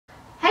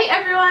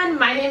everyone,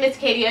 my name is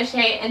Katie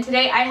O'Shea and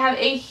today I have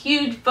a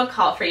huge book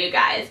haul for you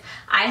guys.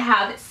 I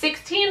have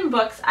 16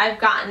 books I've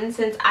gotten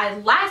since I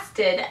last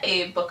did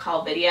a book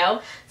haul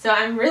video, so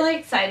I'm really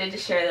excited to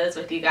share those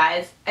with you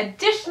guys.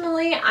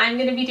 Additionally, I'm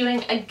going to be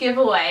doing a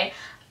giveaway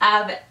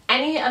of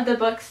any of the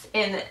books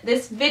in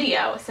this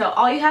video. So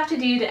all you have to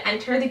do to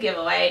enter the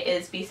giveaway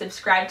is be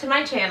subscribed to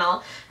my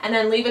channel and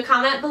then leave a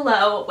comment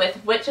below with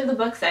which of the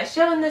books I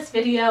show in this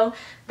video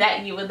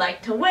that you would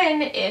like to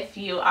win if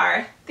you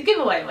are the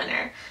giveaway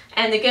winner.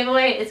 And the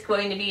giveaway is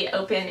going to be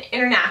open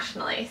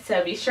internationally,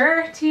 so be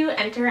sure to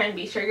enter and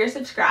be sure you're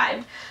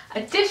subscribed.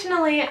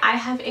 Additionally, I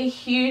have a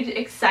huge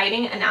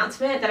exciting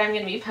announcement that I'm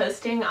going to be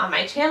posting on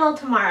my channel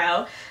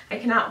tomorrow. I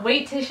cannot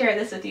wait to share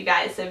this with you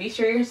guys, so be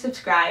sure you're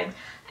subscribed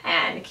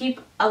and keep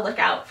a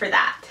lookout for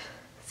that.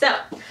 So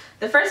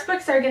the first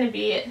books are going to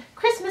be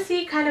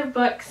Christmassy kind of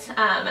books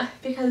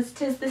because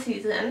 'tis the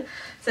season.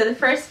 So the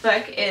first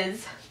book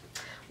is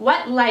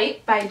What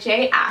Light by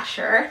J.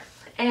 Asher,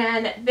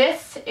 and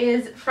this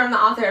is from the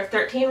author of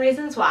 13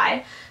 Reasons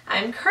Why.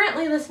 I'm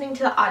currently listening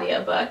to the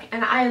audiobook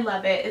and I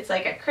love it. It's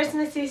like a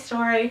Christmassy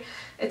story.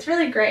 It's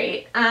really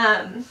great.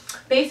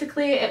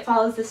 Basically it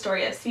follows the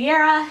story of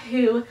Sierra,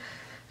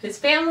 whose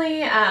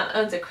family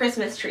owns a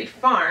Christmas tree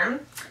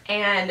farm,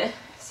 and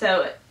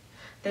so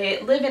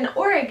they live in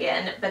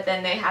Oregon, but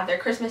then they have their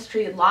Christmas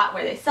tree lot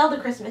where they sell the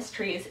Christmas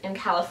trees in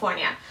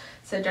California.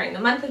 So during the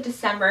month of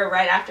December,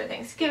 right after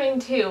Thanksgiving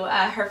too,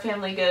 her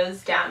family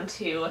goes down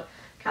to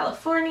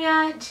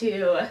California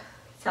to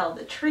sell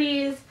the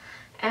trees,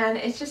 and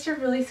it's just a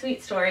really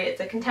sweet story. It's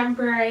a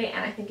contemporary,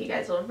 and I think you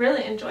guys will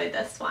really enjoy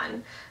this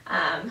one.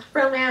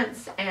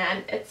 Romance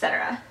and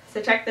etc.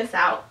 So check this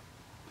out.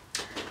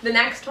 The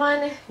next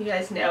one, you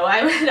guys know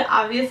I would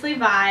obviously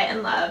buy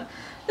and love,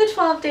 The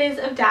 12 Days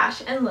of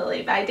Dash and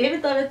Lily by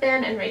David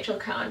Levithan and Rachel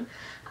Cohn.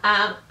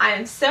 I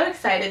am so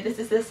excited. This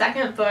is the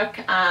second book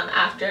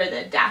after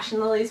the Dash and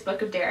Lily's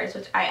Book of Dares,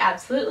 which I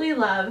absolutely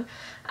love.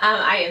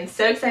 I am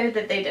so excited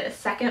that they did a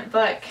second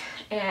book,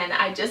 and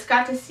I just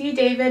got to see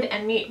David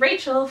and meet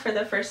Rachel for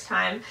the first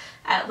time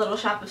at Little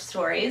Shop of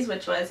Stories,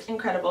 which was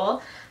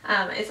incredible.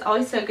 It's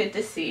always so good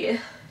to see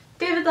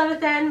David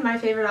Levithan, my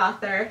favorite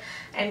author,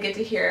 and get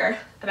to hear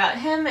about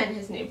him and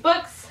his new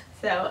books.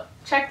 So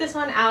check this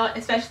one out,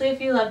 especially if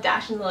you love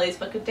Dash and Lily's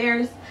Book of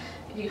Dares.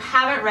 If you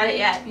haven't read it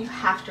yet, you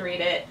have to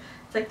read it.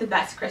 It's like the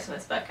best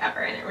Christmas book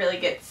ever, and it really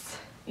gets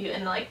you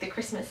in like the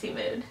Christmassy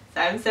mood.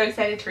 So I'm so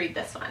excited to read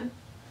this one.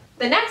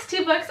 The next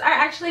two books are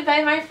actually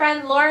by my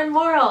friend Lauren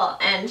Morrill,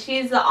 and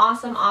she's the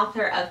awesome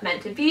author of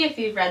Meant to Be, if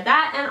you've read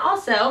that, and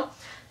also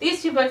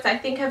these two books I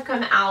think have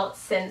come out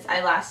since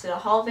I last did a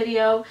haul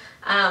video.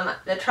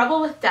 The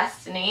Trouble with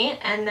Destiny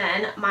and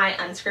then My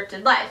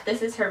Unscripted Life.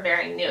 This is her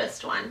very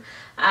newest one.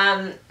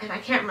 And I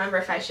can't remember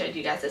if I showed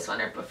you guys this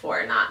one before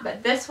or not,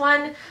 but this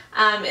one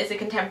is a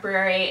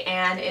contemporary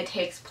and it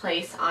takes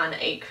place on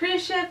a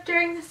cruise ship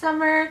during the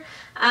summer.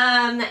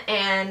 And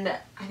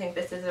I think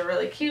this is a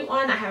really cute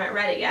one. I haven't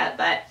read it yet,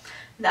 but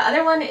the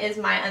other one is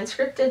My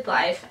Unscripted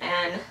Life,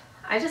 and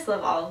I just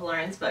love all of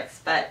Lauren's books,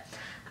 but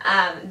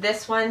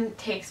this one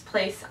takes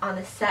place on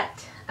the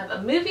set of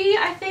a movie,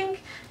 I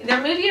think. Either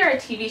a movie or a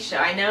TV show.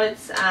 I know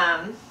it's,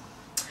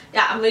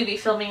 yeah, a movie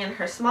filming in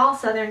her small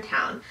southern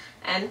town.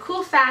 And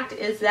cool fact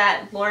is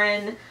that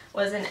Lauren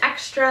was an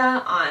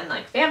extra on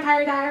like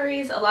Vampire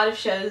Diaries. A lot of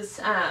shows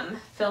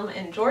film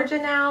in Georgia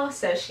now,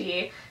 so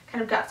she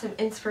kind of got some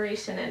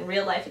inspiration and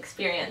real life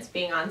experience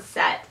being on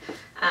set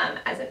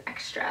as an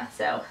extra.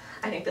 So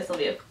I think this will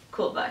be a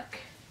cool book.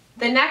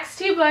 The next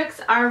two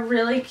books are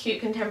really cute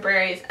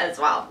contemporaries as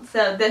well.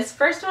 So this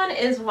first one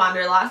is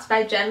Wanderlost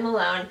by Jen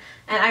Malone,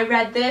 and I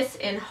read this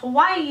in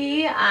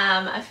Hawaii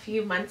a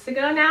few months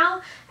ago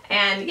now.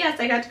 And yes,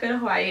 I got to go to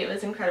Hawaii. It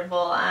was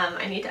incredible.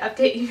 I need to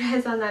update you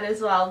guys on that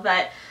as well.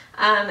 But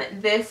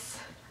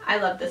I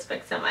love this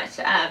book so much.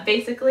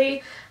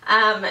 Basically,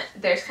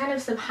 there's kind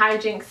of some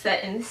hijinks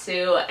that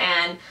ensue,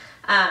 and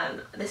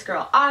this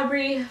girl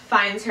Aubrey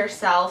finds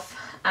herself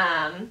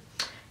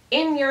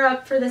in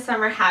Europe for the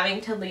summer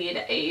having to lead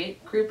a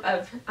group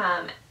of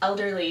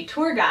elderly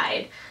tour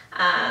guide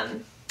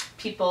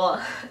people,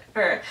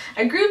 or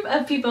a group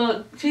of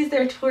people. She's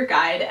their tour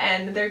guide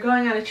and they're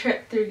going on a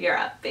trip through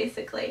Europe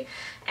basically,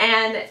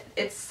 and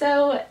it's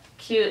so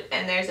cute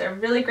and there's a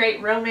really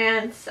great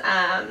romance.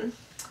 I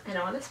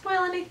don't want to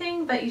spoil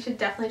anything, but you should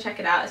definitely check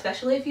it out,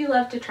 especially if you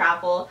love to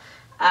travel.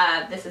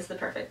 This is the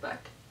perfect book,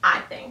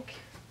 I think.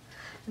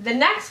 The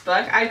next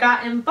book I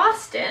got in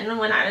Boston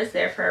when I was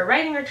there for a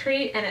writing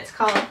retreat, and it's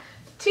called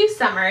Two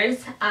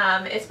Summers.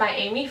 It's by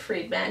Amy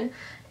Friedman,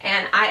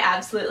 and I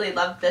absolutely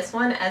loved this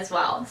one as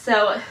well.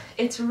 So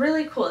it's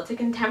really cool. It's a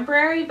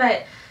contemporary,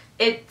 but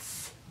it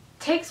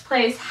takes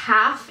place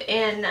half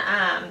in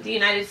the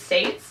United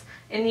States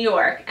in New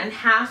York and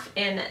half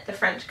in the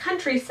French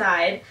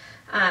countryside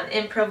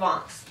in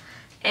Provence.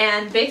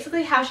 And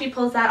basically how she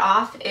pulls that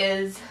off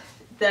is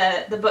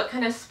the book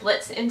kind of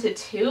splits into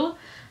two.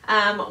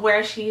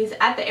 Where she's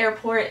at the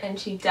airport and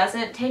she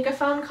doesn't take a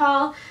phone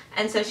call,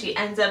 and so she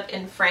ends up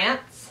in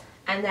France,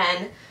 and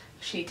then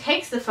she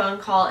takes the phone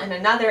call in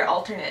another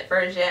alternate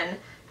version,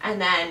 and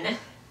then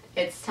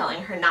it's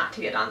telling her not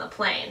to get on the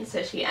plane,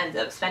 so she ends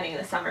up spending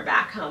the summer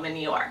back home in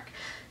New York.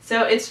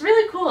 So it's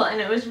really cool,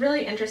 and it was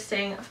really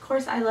interesting. Of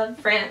course, I love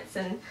France,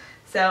 and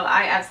so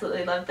I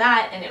absolutely loved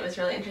that, and it was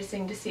really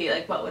interesting to see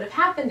like what would have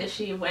happened if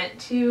she went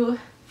to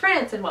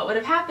France, and what would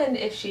have happened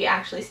if she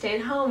actually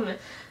stayed home.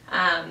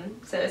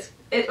 So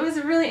it was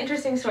a really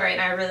interesting story,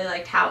 and I really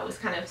liked how it was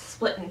kind of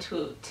split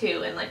into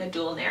two in like a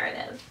dual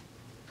narrative.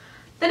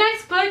 The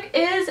next book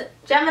is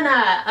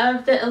Gemina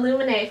of the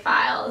Illuminae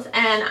Files,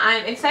 and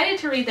I'm excited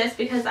to read this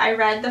because I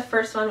read the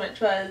first one,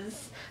 which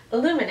was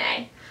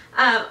Illuminae,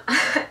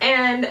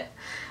 and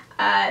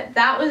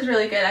that was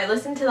really good. I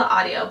listened to the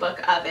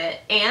audiobook of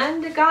it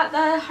and got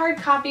the hard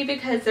copy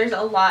because there's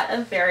a lot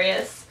of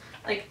various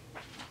like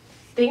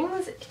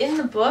things in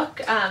the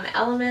book,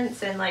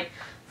 elements and like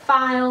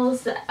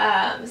files,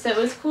 so it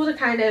was cool to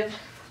kind of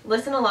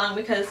listen along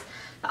because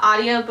the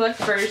audiobook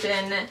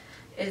version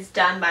is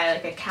done by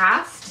like a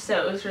cast,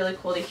 so it was really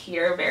cool to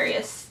hear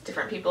various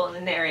different people, and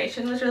the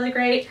narration was really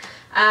great,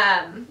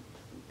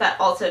 but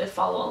also to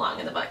follow along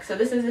in the book. So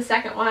this is the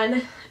second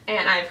one,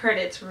 and I've heard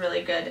it's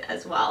really good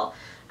as well.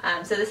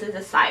 So this is a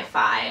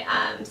sci-fi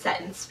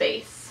set in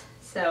space,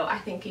 so I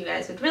think you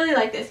guys would really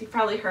like this. You've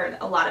probably heard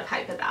a lot of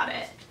hype about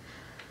it.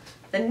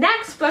 The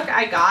next book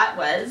I got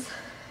was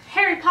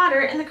Harry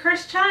Potter and the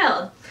Cursed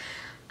Child.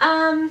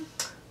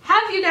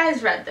 Have you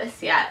guys read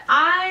this yet?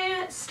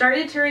 I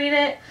started to read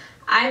it.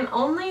 I'm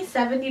only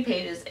 70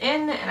 pages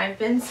in, and I've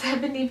been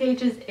 70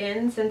 pages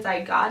in since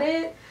I got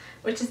it,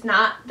 which is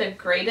not the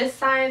greatest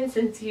sign,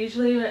 since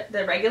usually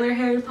the regular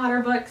Harry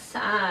Potter books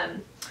I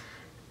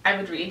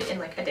would read in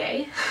like a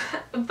day.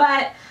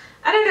 But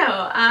I don't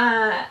know,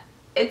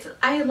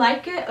 I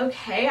like it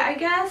okay, I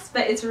guess,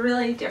 but it's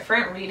really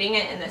different reading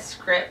it in the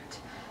script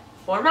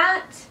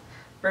format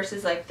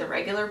versus like the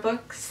regular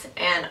books.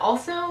 And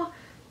also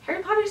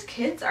Harry Potter's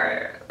kids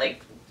are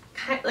like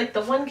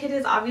the one kid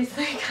is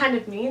obviously kind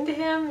of mean to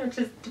him, which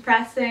is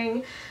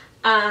depressing.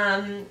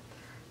 And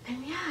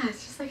yeah,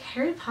 it's just like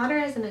Harry Potter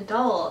as an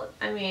adult.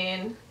 I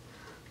mean,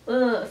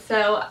 ugh.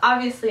 So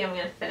obviously I'm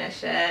gonna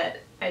finish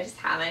it. I just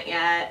haven't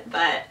yet,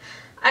 but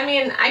I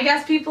mean, I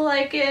guess people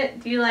like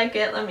it. Do you like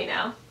it? Let me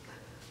know.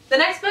 The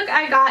next book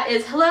I got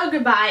is Hello,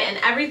 Goodbye, and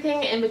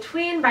Everything in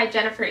Between by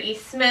Jennifer E.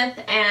 Smith,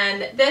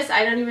 and this,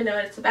 I don't even know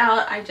what it's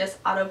about. I just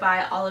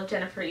auto-buy all of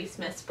Jennifer E.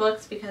 Smith's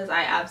books because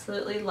I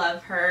absolutely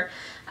love her.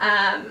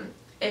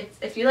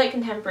 If you like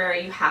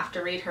contemporary, you have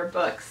to read her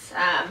books.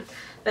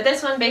 But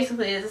this one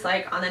basically is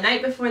like, on the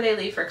night before they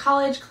leave for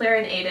college, Claire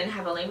and Aiden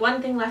have only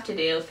one thing left to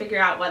do: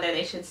 figure out whether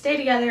they should stay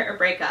together or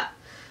break up.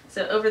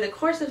 So over the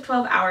course of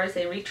 12 hours,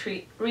 they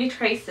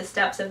retrace the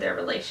steps of their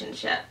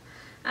relationship,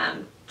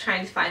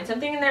 trying to find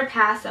something in their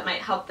past that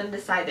might help them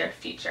decide their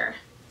future.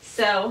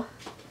 So,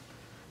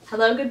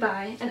 Hello,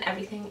 Goodbye, and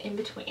Everything in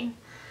Between.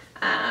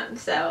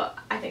 So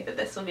I think that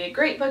this will be a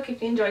great book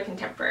if you enjoy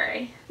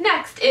contemporary.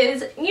 Next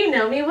is You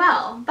Know Me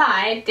Well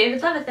by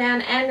David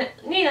Levithan and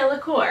Nina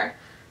LaCour.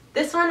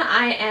 This one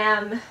I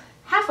am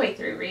halfway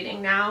through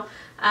reading now.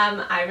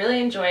 I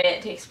really enjoy it.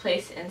 It takes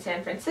place in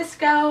San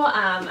Francisco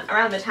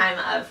around the time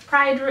of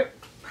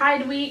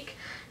Pride Week,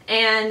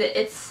 and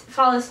it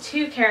follows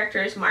two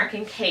characters, Mark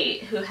and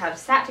Kate, who have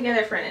sat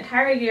together for an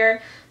entire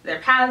year. Their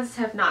paths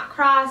have not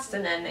crossed,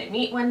 and then they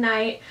meet one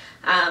night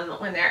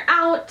when they're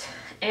out,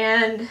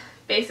 and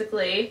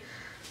basically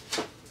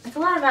it's a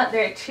lot about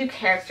their two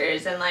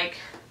characters, and like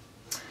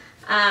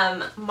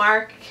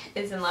Mark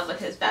is in love with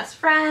his best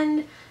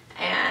friend,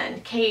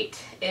 and Kate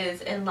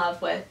is in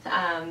love with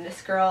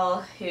this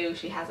girl who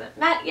she hasn't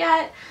met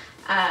yet.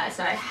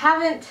 So I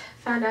haven't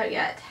found out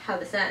yet how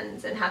this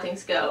ends and how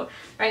things go.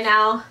 Right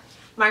now,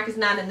 Mark is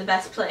not in the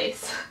best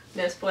place.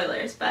 No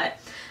spoilers, but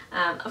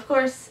of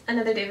course,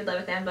 another David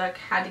Levithan book.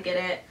 Had to get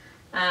it.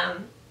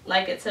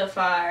 Like it so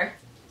far.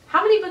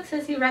 How many books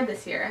has he read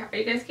this year? Are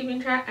you guys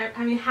keeping track?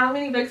 I mean, how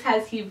many books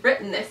has he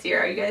written this year?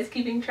 Are you guys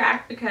keeping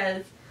track?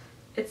 Because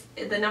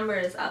the number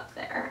is up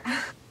there.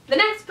 The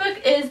next book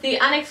is The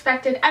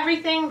Unexpected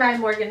Everything by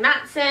Morgan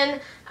Matson,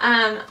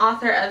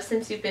 author of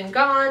Since You've Been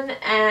Gone,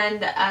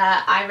 and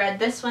I read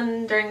this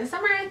one during the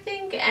summer, I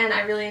think, and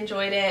I really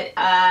enjoyed it.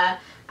 I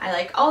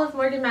like all of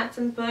Morgan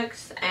Matson's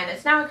books, and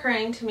it's now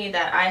occurring to me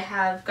that I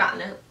have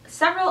gotten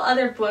several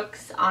other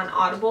books on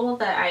Audible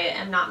that I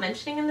am not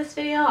mentioning in this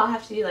video. I'll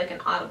have to do like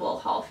an Audible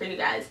haul for you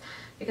guys,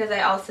 because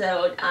I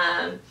also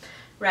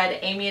read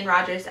Amy and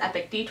Roger's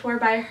Epic Detour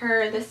by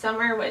her this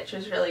summer, which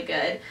was really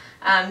good.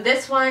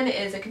 This one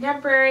is a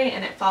contemporary,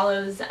 and it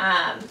follows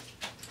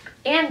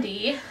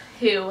Andy,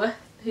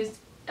 who's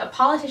a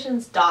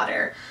politician's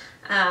daughter,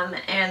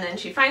 and then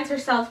she finds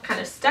herself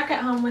kind of stuck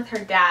at home with her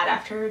dad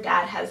after her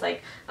dad has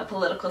like a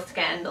political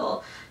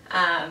scandal,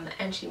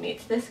 and she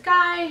meets this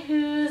guy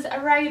who's a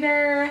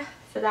writer,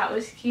 so that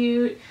was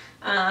cute.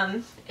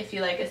 If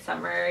you like a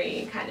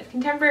summery kind of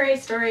contemporary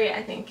story,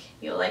 I think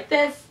you'll like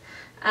this.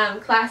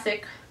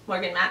 Classic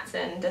Morgan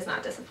Matson, does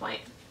not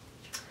disappoint.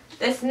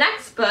 This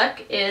next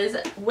book is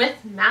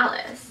With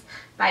Malice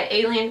by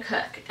Aileen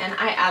Cook, and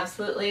I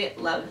absolutely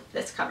love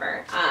this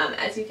cover.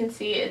 As you can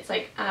see, it's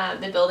like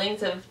the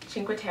buildings of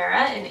Cinque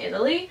Terre in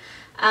Italy.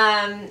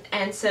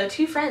 And so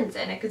two friends,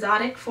 an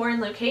exotic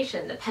foreign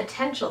location, the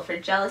potential for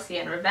jealousy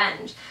and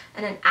revenge,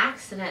 and an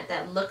accident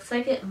that looks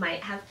like it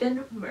might have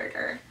been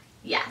murder.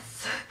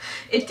 Yes,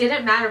 it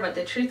didn't matter what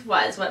the truth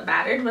was. What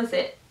mattered was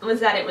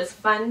that it was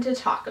fun to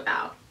talk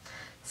about.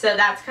 So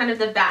that's kind of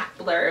the back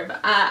blurb.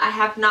 I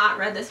have not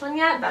read this one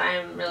yet, but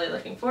I'm really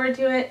looking forward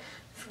to it.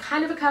 It's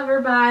kind of a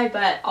cover buy,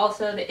 but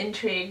also the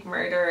intrigue,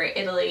 murder,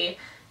 Italy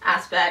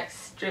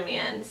aspects drew me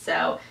in.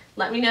 So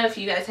let me know if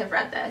you guys have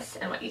read this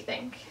and what you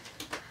think.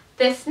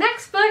 This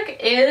next book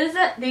is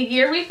The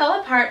Year We Fell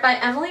Apart by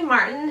Emily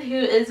Martin, who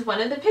is one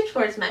of the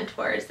Pitchforks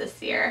mentors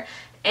this year.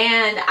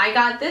 And I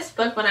got this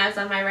book when I was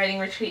on my writing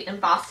retreat in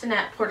Boston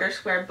at Porter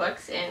Square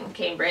Books in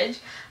Cambridge.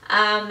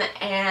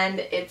 And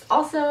it's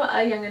also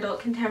a young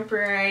adult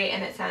contemporary,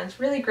 and it sounds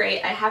really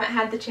great. I haven't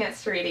had the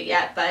chance to read it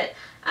yet, but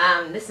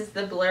this is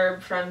the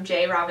blurb from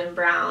J. Robin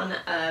Brown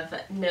of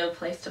No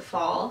Place to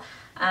Fall.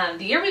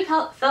 The Year We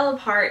Fell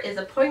Apart is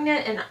a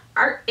poignant and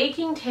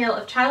aching tale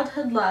of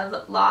childhood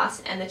love,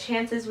 loss, and the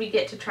chances we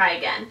get to try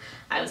again.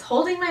 I was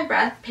holding my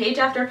breath, page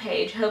after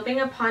page, hoping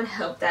upon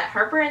hope that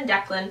Harper and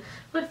Declan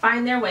would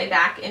find their way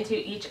back into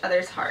each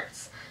other's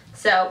hearts.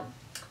 So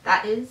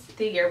that is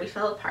The Year We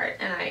Fell Apart,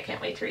 and I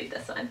can't wait to read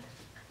this one.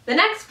 The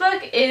next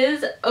book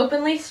is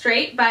Openly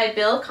Straight by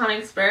Bill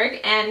Konigsberg,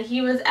 and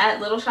he was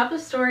at Little Shop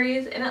of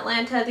Stories in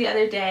Atlanta the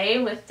other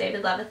day with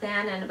David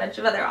Levithan and a bunch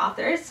of other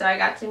authors, so I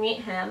got to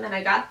meet him, and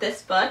I got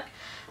this book.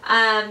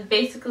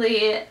 Basically,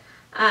 it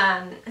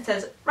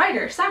says,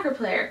 writer, soccer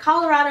player,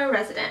 Colorado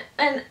resident,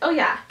 and oh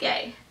yeah,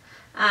 gay.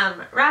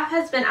 Raph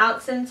has been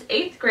out since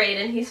 8th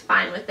grade and he's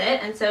fine with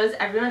it, and so is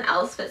everyone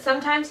else, but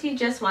sometimes he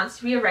just wants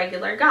to be a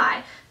regular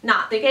guy,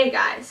 not the gay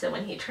guy. So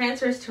when he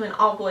transfers to an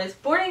all-boys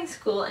boarding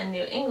school in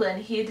New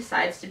England, he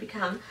decides to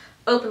become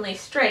openly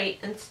straight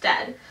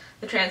instead.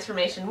 The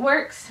transformation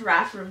works.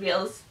 Raph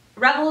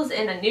revels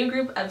in a new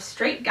group of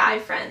straight guy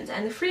friends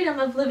and the freedom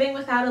of living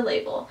without a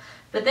label.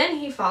 But then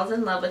he falls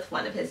in love with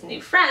one of his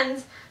new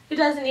friends who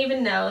doesn't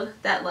even know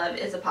that love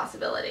is a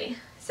possibility.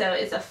 So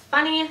it's a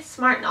funny,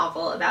 smart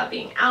novel about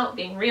being out,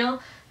 being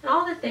real, and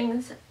all the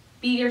things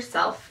be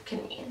yourself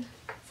can mean.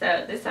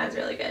 So this sounds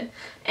really good.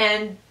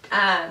 And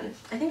I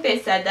think they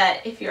said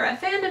that if you're a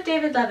fan of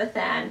David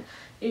Levithan,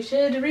 you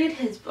should read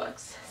his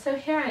books. So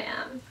here I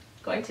am,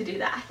 going to do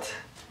that.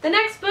 The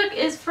next book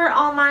is for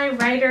all my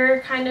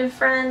writer kind of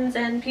friends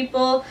and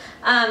people.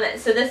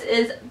 So this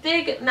is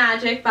Big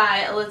Magic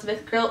by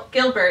Elizabeth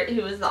Gilbert,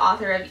 who is the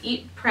author of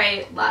Eat,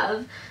 Pray,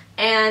 Love.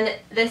 And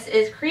this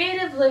is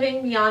Creative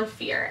Living Beyond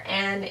Fear,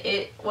 and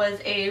it was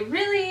a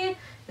really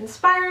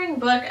inspiring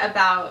book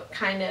about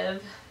kind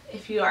of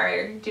if you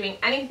are doing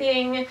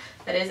anything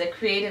that is a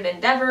creative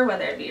endeavor,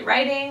 whether it be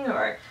writing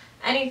or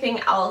anything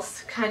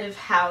else, kind of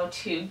how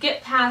to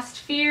get past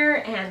fear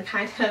and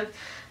kind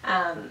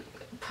of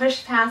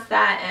push past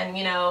that and,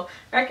 you know,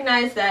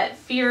 recognize that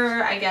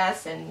fear, I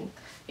guess, and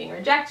being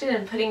rejected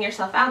and putting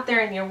yourself out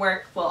there in your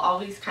work will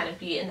always kind of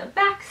be in the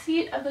back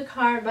seat of the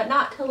car, but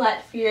not to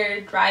let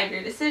fear drive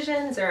your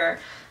decisions or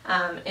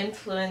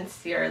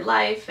influence your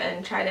life,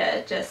 and try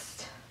to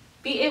just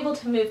be able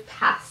to move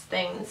past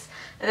things.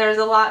 And there's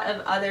a lot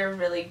of other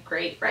really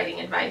great writing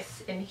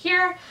advice in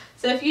here.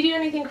 So if you do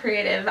anything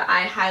creative,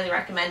 I highly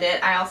recommend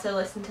it. I also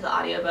listened to the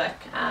audiobook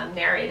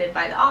narrated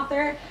by the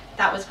author.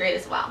 That was great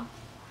as well.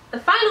 The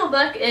final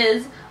book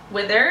is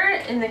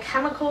Wither in the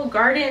Chemical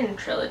Garden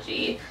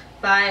trilogy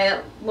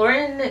by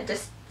Lauren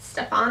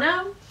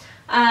DeStefano.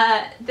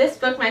 This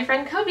book my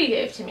friend Kobe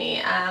gave to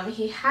me.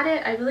 He had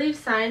it, I believe,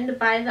 signed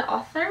by the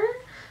author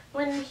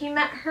when he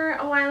met her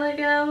a while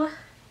ago.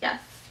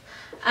 Yes.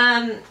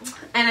 And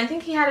I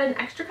think he had an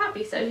extra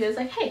copy, so he was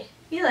like, hey,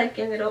 you like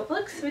young adult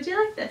books, would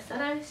you like this?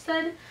 And I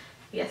said,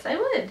 yes, I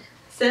would.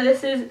 So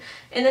this is,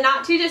 in the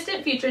not too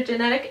distant future,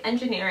 genetic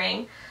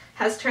engineering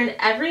has turned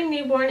every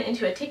newborn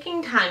into a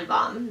ticking time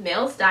bomb.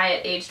 Males die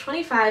at age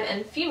 25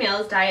 and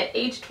females die at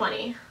age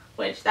 20,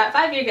 which that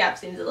 5-year gap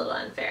seems a little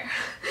unfair.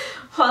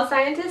 While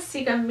scientists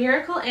seek a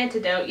miracle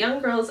antidote,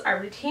 young girls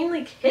are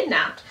routinely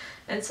kidnapped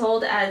and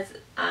sold as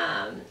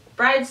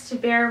brides to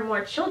bear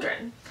more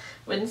children.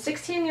 When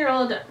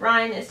 16-year-old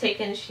Ryan is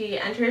taken, she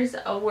enters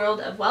a world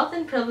of wealth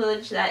and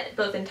privilege that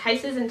both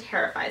entices and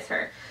terrifies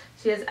her.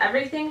 She has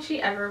everything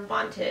she ever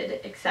wanted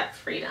except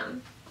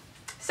freedom.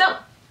 So,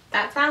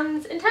 that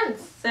sounds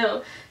intense.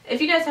 So,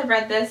 if you guys have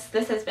read this,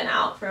 this has been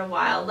out for a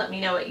while. Let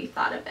me know what you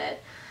thought of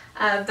it.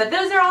 But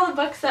those are all the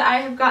books that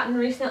I have gotten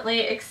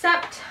recently,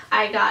 except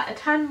I got a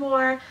ton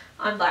more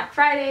on Black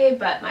Friday,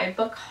 but my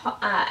book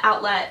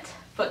outlet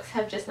books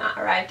have just not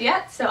arrived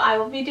yet, so I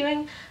will be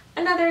doing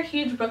another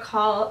huge book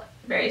haul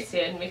very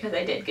soon because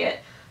I did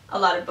get a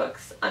lot of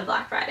books on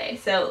Black Friday.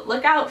 So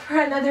look out for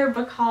another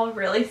book haul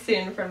really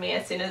soon from me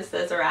as soon as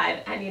those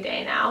arrive, any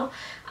day now.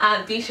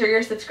 Be sure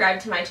you're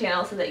subscribed to my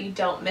channel so that you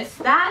don't miss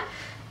that,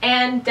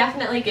 and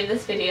definitely give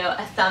this video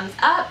a thumbs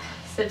up,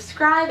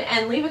 subscribe,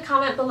 and leave a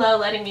comment below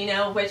letting me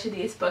know which of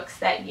these books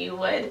that you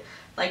would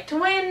like to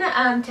win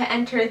to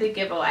enter the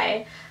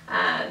giveaway.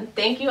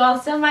 Thank you all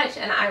so much,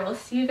 and I will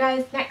see you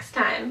guys next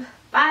time.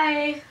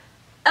 Bye!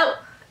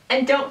 Oh,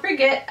 and don't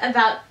forget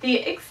about the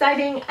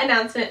exciting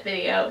announcement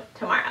video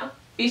tomorrow.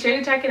 Be sure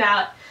to check it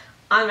out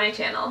on my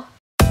channel.